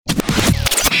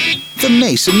The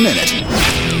Mason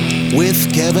Minute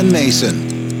with Kevin Mason.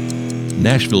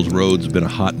 Nashville's roads have been a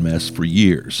hot mess for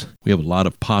years. We have a lot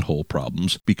of pothole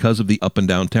problems because of the up and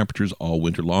down temperatures all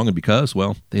winter long and because,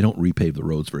 well, they don't repave the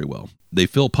roads very well. They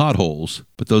fill potholes,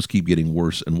 but those keep getting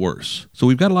worse and worse. So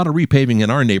we've got a lot of repaving in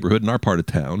our neighborhood, in our part of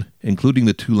town, including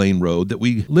the 2-lane road that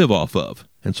we live off of.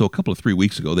 And so 3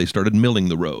 weeks ago, they started milling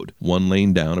the road, 1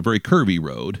 lane down, a very curvy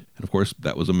road. And of course,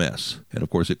 that was a mess. And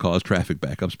of course, it caused traffic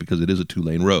backups because it is a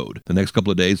 2-lane road. The next couple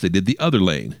of days, they did the other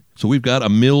lane. So we've got a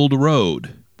milled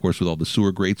road. Of course, with all the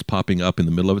sewer grates popping up in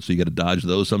the middle of it, so you got to dodge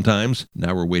those sometimes.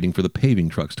 Now we're waiting for the paving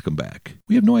trucks to come back.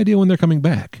 We have no idea when they're coming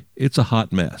back. It's a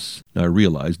hot mess. Now I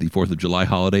realize the 4th of July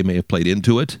holiday may have played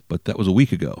into it, but that was a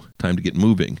week ago. Time to get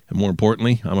moving. And more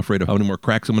importantly, I'm afraid of how many more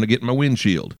cracks I'm going to get in my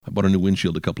windshield. I bought a new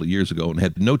windshield a couple of years ago and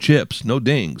had no chips, no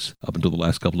dings, up until the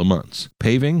last couple of months.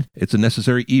 Paving, it's a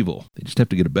necessary evil. They just have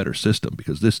to get a better system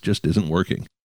because this just isn't working.